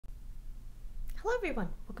Hello everyone,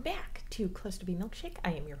 welcome back to Close to Be Milkshake.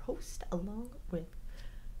 I am your host along with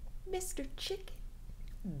Mr. Chicken,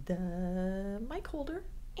 the mic holder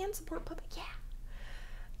and support puppet. Yeah.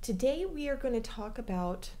 Today we are going to talk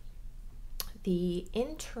about the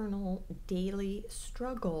internal daily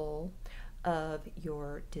struggle of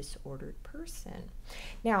your disordered person.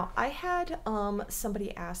 Now, I had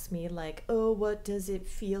somebody ask me like, oh, what does it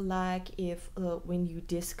feel like if when you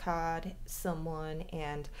discard someone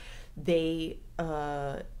and they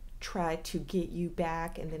try to get you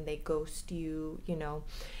back and then they ghost you,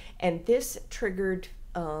 and this triggered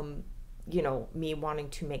me wanting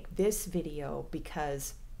to make this video,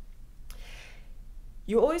 because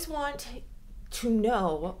you always want to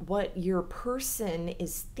know what your person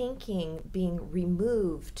is thinking being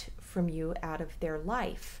removed from you out of their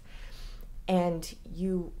life. And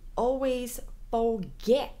you always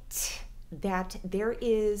forget that there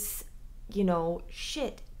is,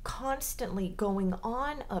 shit constantly going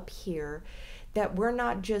on up here, that we're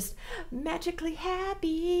not just magically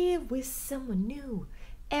happy with someone new.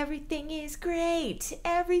 Everything is great.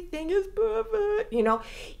 Everything is perfect.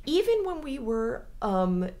 Even when we were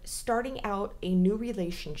starting out a new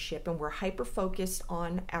relationship and we're hyper focused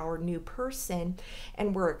on our new person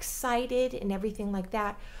and we're excited and everything like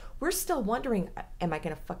that, we're still wondering, am I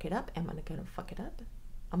going to fuck it up? Am I going to fuck it up?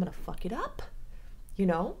 I'm going to fuck it up.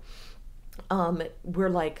 We're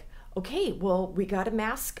like, okay, well, we got to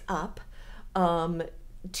mask up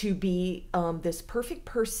to be this perfect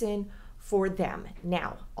person for them.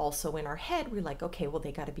 Now, also in our head, we're like, okay, well,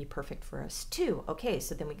 they got to be perfect for us too. Okay,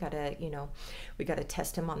 so then we got to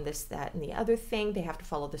test them on this, that, and the other thing. They have to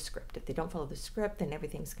follow the script. If they don't follow the script, then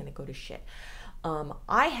everything's going to go to shit.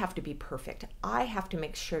 I have to be perfect. I have to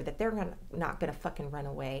make sure that they're not going to fucking run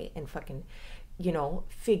away and fucking,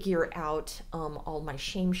 figure out all my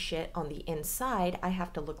shame shit on the inside. I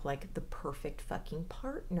have to look like the perfect fucking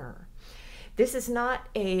partner. This is not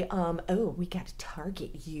a, oh, we got to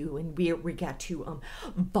target you and we got to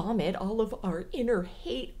vomit all of our inner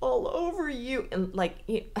hate all over you. And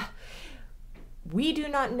we do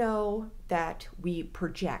not know that we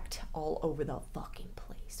project all over the fucking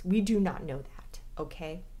place. We do not know that,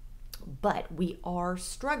 okay? But we are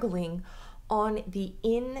struggling on the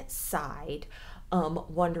inside,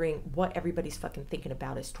 wondering what everybody's fucking thinking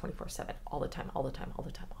about us 24/7, all the time.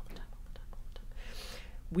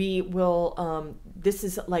 We will, this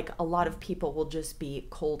is like a lot of people will just be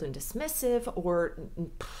cold and dismissive, or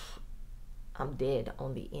I'm dead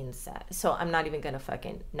on the inside. So I'm not even going to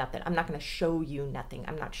fucking nothing. I'm not going to show you nothing.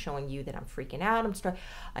 I'm not showing you that I'm freaking out.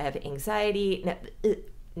 I have anxiety,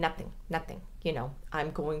 nothing.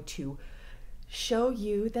 I'm going to show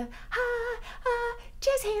you the,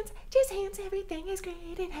 just hands, everything is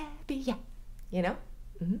great and happy. Yeah.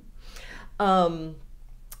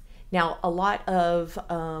 Now, a lot of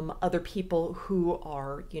other people who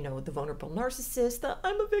are, the vulnerable narcissist,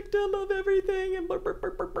 I'm a victim of everything, and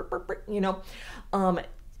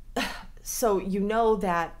so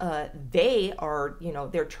that they are,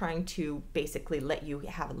 they're trying to basically let you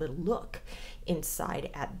have a little look inside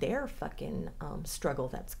at their fucking struggle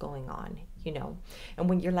that's going on, And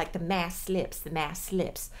when you're like, the mask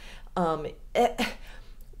slips,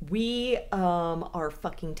 we are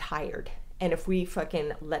fucking tired. And if we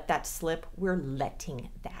fucking let that slip, we're letting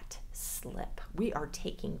that slip. We are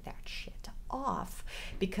taking that shit off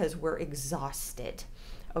because we're exhausted,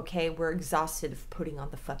 okay? We're exhausted of putting on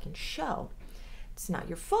the fucking show. It's not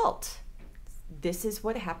your fault. This is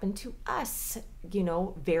what happened to us,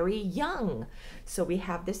 very young. So we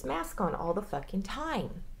have this mask on all the fucking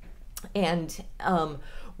time. And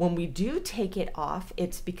when we do take it off,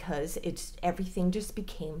 it's because everything just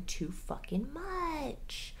became too fucking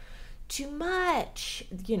much. Too much,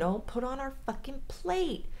 put on our fucking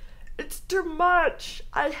plate. It's too much.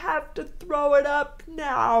 I have to throw it up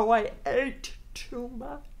now. I ate too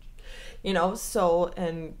much. So,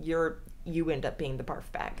 and you end up being the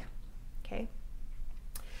barf bag. Okay.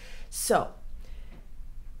 So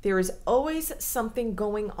there is always something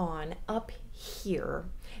going on up here.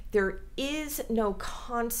 There is no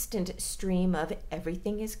constant stream of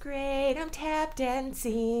everything is great, I'm tap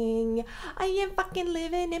dancing, I am fucking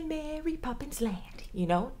living in Mary Poppins land.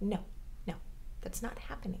 No, that's not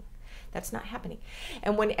happening. That's not happening.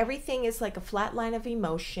 And when everything is like a flat line of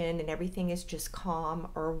emotion and everything is just calm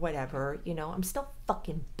or whatever, I'm still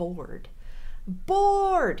fucking bored,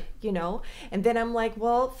 and then I'm like,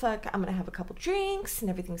 well, fuck, I'm gonna have a couple drinks and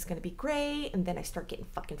everything's gonna be great, and then I start getting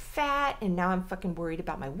fucking fat, and now I'm fucking worried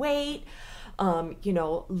about my weight.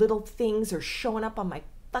 Little things are showing up on my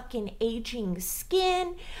fucking aging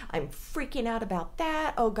skin. I'm freaking out about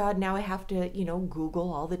that. Oh God, now I have to, you know,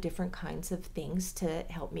 Google all the different kinds of things to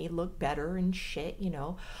help me look better and shit, you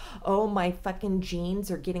know. Oh, my fucking jeans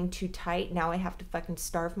are getting too tight. Now I have to fucking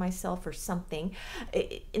starve myself or something.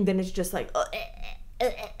 And then it's just like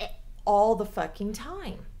all the fucking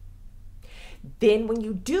time. Then when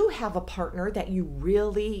you do have a partner that you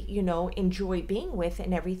really, you know, enjoy being with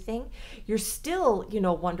and everything, you're still, you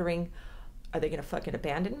know, wondering, are they going to fucking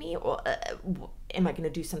abandon me? Or am I going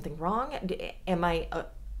to do something wrong? Am I,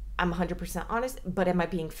 I'm 100% honest, but am I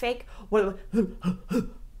being fake? What,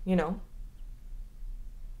 you know?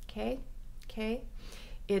 Okay.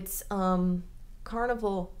 It's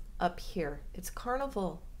carnival up here. It's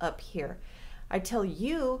carnival up here. I tell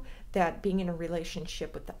you that being in a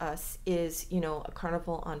relationship with us is, you know, a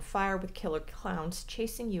carnival on fire with killer clowns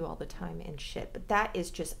chasing you all the time and shit. But that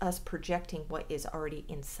is just us projecting what is already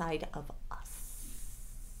inside of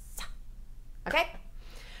us. Okay?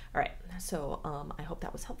 All right. So I hope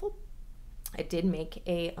that was helpful. I did make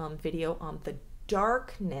a video on the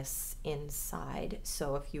darkness inside.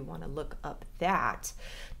 So if you want to look up that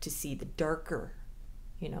to see the darker,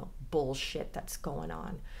 you know, bullshit that's going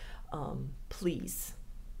on, please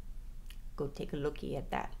go take a looky at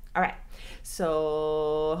that. All right,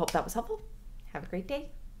 so hope that was helpful. Have a great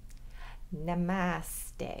day.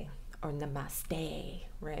 Namaste, or namaste,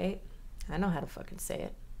 right? I know how to fucking say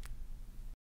it.